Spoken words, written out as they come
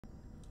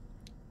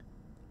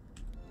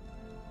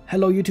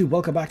Hello YouTube,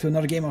 welcome back to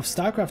another game of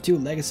Starcraft 2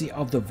 Legacy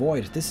of the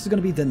Void. This is going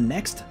to be the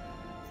next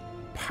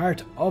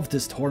part of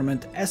this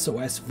tournament,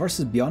 SOS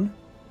versus ByuN.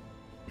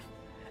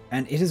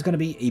 And it is going to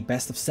be a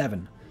best of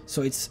 7.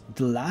 So it's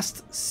the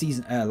last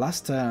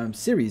season,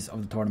 series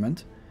of the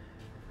tournament.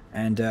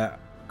 And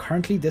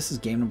currently this is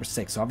game number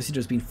 6. So obviously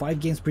there's been 5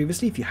 games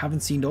previously. If you haven't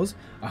seen those,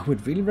 I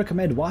would really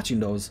recommend watching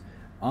those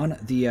on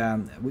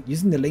the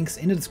using the links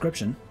in the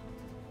description.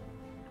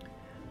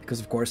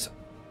 Because of course,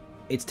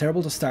 it's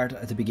terrible to start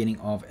at the beginning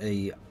of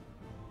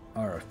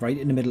or right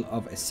in the middle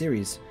of a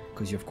series,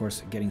 because you're of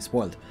course getting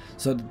spoiled.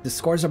 So the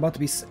scores are about to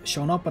be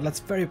shown up, but let's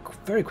very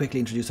quickly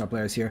introduce our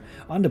players here.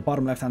 On the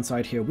bottom left hand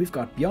side here, we've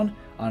got ByuN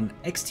on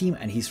X team,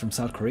 and he's from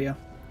South Korea.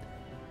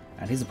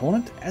 And his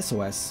opponent,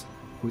 SOS,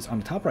 who's on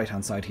the top right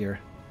hand side here,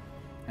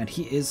 and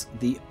he is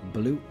the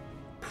blue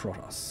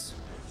Protoss.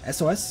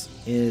 SOS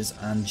is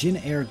on Jin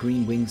Air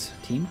Green Wings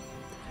team,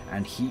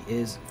 and he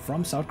is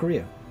from South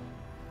Korea.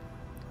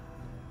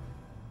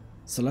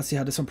 So let's see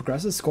how this one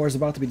progresses. Score is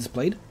about to be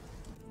displayed.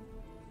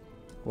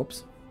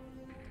 Whoops.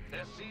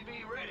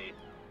 SCV ready.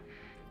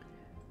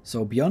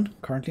 So ByuN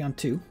currently on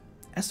 2,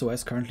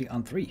 SOS currently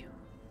on 3.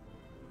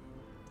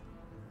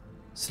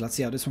 So let's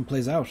see how this one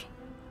plays out.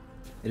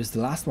 It is the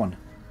last one.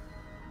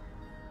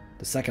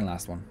 The second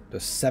last one.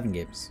 There's 7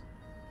 games.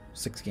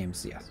 6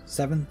 games, yeah.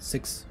 7,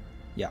 6,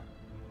 yeah.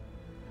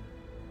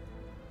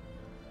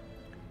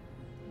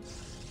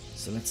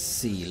 So let's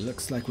see.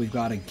 Looks like we've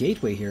got a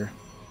gateway here.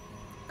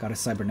 Got a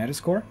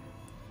cybernetics core.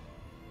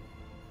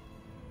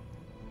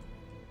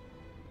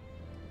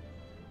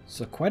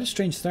 So quite a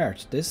strange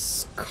start.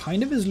 This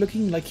kind of is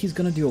looking like he's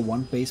going to do a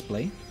 1 base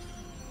play.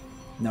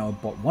 No,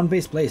 but 1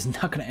 base play is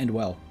not going to end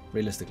well,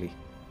 realistically.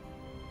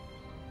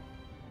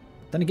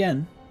 Then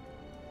again,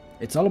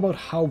 it's all about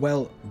how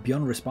well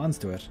ByuN responds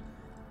to it.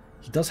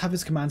 He does have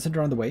his command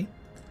center on the way.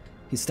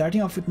 He's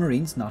starting off with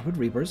Marines, not with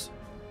Reapers.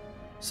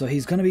 So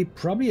he's going to be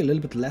probably a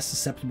little bit less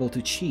susceptible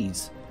to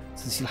cheese,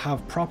 since he'll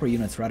have proper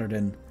units rather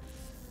than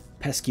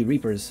pesky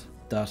Reapers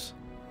that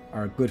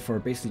are good for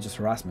basically just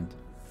harassment.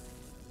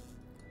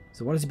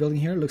 So what is he building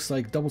here? Looks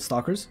like double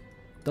stalkers.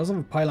 Does have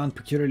a pylon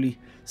peculiarly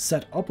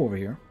set up over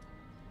here,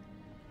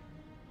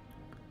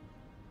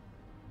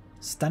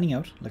 standing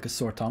out like a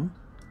sore thumb.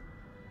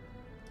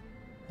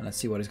 And let's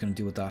see what he's going to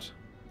do with that.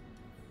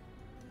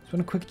 Just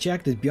want a quick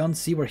check. Did ByuN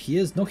see where he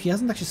is? No, he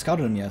hasn't actually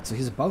scouted him yet, so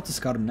he's about to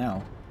scout him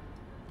now.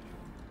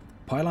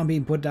 Pylon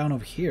being put down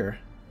over here.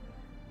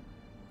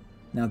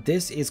 Now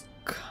this is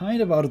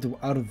kind of out of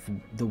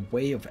the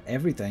way of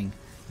everything.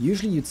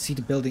 Usually you'd see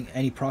the building,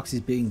 any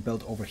proxies being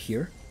built over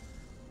here.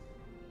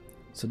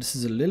 So this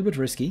is a little bit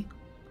risky.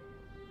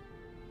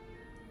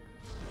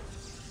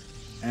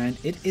 And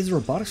it is a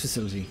robotics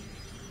facility.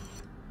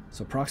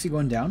 So proxy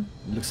going down.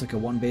 It looks like a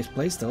 1 base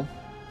play still.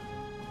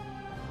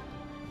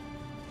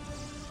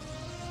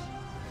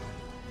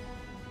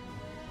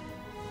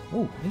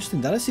 Oh, interesting.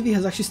 That SCV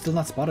has actually still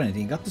not spotted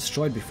anything. It got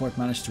destroyed before it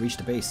managed to reach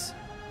the base.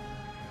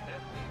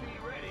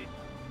 SCV ready.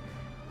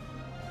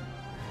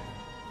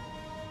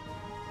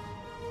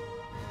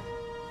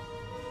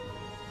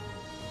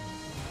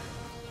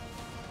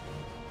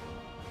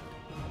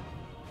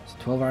 So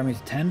 12 army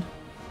to 10.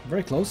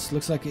 Very close.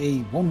 Looks like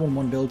a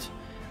 1-1-1 build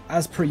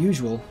as per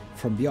usual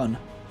from ByuN.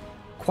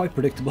 Quite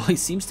predictable. He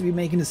seems to be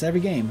making this every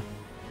game.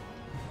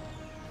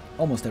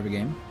 Almost every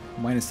game.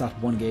 Minus that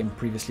 1 game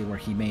previously where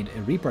he made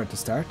a Reaper at the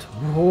start.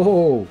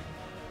 Whoa!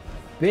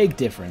 Big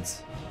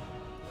difference.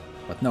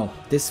 But no,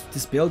 this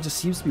build just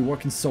seems to be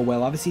working so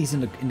well. Obviously he's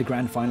in the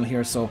grand final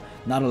here, so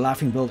not a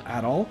laughing build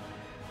at all.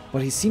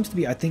 But he seems to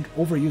be, I think,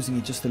 overusing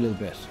it just a little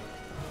bit.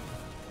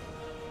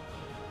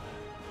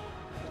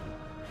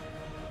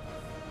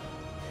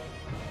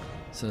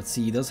 So let's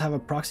see, he does have a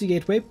proxy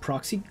gateway,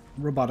 proxy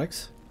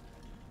robotics,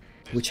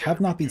 which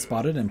have not been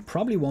spotted and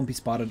probably won't be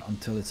spotted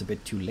until it's a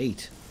bit too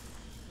late.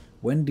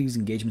 When these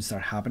engagements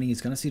start happening,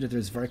 he's going to see that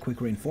there's very quick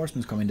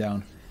reinforcements coming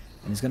down,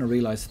 and he's going to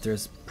realize that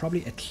there's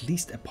probably at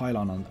least a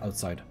pylon on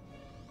outside.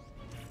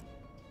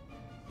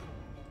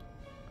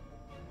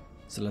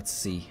 So let's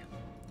see.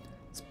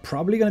 It's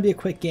probably going to be a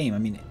quick game. I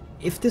mean,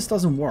 if this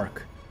doesn't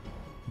work,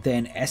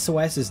 then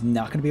SOS is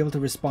not going to be able to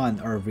respond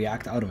or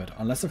react out of it,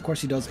 unless of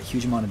course he does a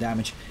huge amount of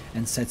damage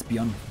and sets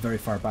ByuN very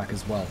far back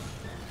as well.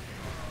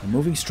 And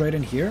moving straight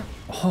in here.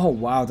 Oh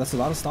wow, that's a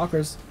lot of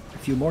stalkers. A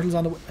few mortals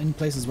in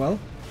place as well.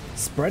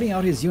 Spreading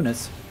out his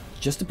units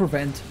just to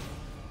prevent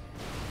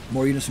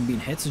more units from being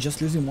hit, so just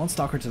losing 1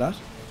 stalker to that.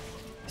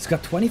 He's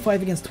got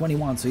 25 against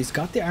 21, so he's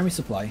got the army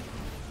supply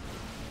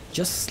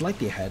just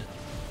slightly ahead,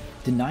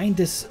 denying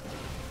this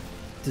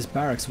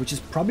barracks, which is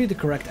probably the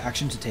correct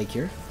action to take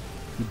here.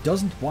 He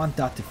doesn't want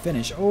that to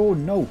finish. Oh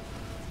no,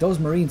 those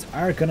Marines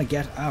are gonna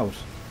get out.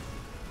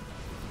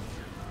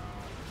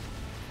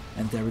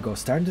 And there we go,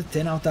 starting to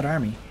thin out that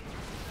army.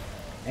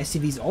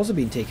 SCV's also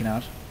being taken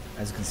out,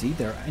 as you can see,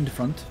 they're in the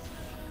front.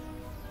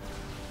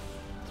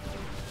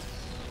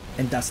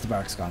 And that's the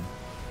barracks gone.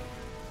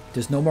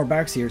 There's no more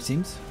barracks here, it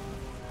seems.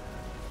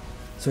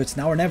 So it's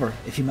now or never.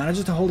 If he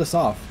manages to hold this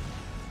off,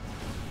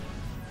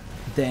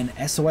 then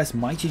SOS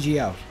might GG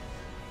out.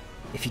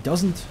 If he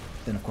doesn't,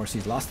 then of course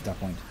he's lost at that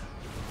point.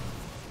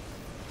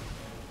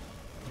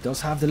 He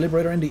does have the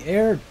Liberator in the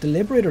air. The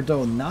Liberator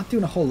though not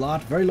doing a whole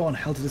lot, very low on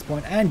health at this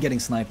point and getting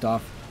sniped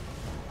off.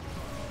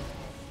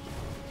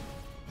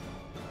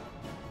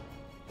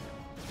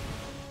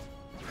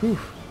 Whew.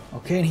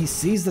 Okay, and he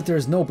sees that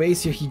there's no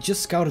base here. He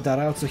just scouted that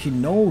out, so he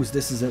knows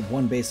this is a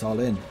one base all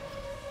in.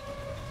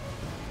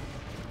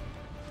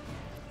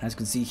 As you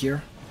can see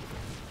here,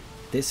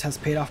 this has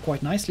paid off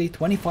quite nicely.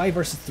 25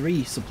 versus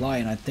 3 supply,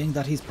 and I think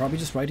that he's probably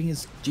just writing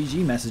his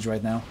GG message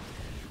right now.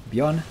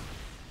 ByuN,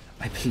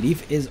 I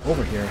believe, is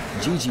over here.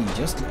 GG,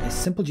 just a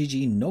simple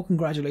GG, no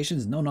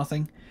congratulations, no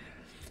nothing.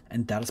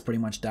 And that is pretty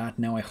much that.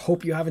 Now, I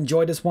hope you have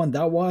enjoyed this one.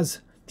 That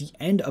was the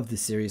end of the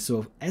series.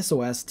 So,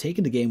 SOS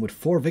taking the game with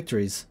 4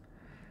 victories.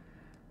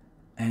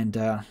 And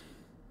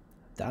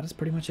that is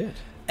pretty much it.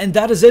 And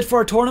that is it for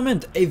our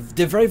tournament.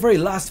 The very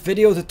last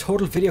video, the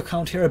total video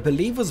count here, I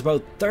believe was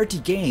about 30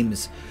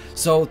 games.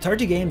 So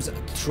 30 games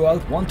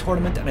throughout one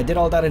tournament, and I did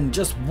all that in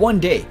just one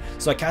day.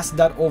 So I casted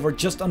that over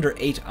just under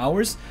 8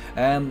 hours.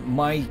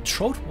 My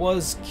throat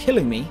was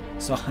killing me,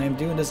 so I'm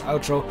doing this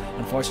outro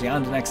unfortunately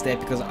on the next day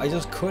because I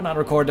just could not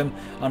record them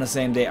on the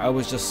same day. I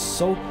was just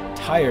so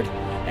tired,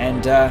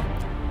 and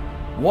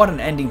what an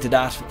ending to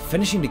that,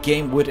 finishing the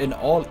game with an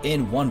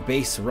all-in one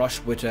base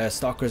rush with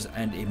Stalkers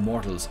and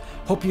Immortals.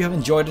 Hope you have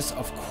enjoyed this.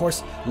 Of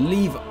course,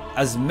 leave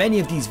as many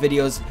of these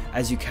videos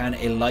as you can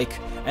a like,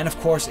 and of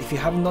course if you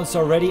haven't done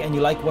so already and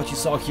you like what you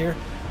saw here,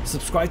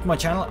 subscribe to my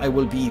channel. I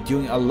will be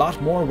doing a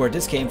lot more where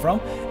this came from,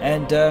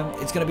 and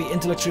it's going to be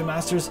Intellectual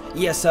Masters,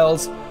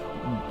 ESLs,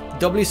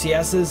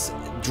 WCSs,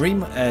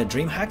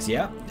 Dream Hacks,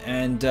 yeah,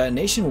 and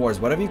Nation Wars,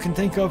 whatever you can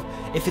think of.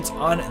 If it's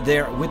on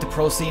there with the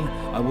pro scene,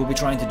 I will be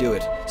trying to do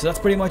it. So that's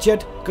pretty much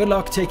it. Good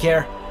luck, take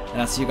care,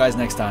 and I'll see you guys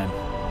next time.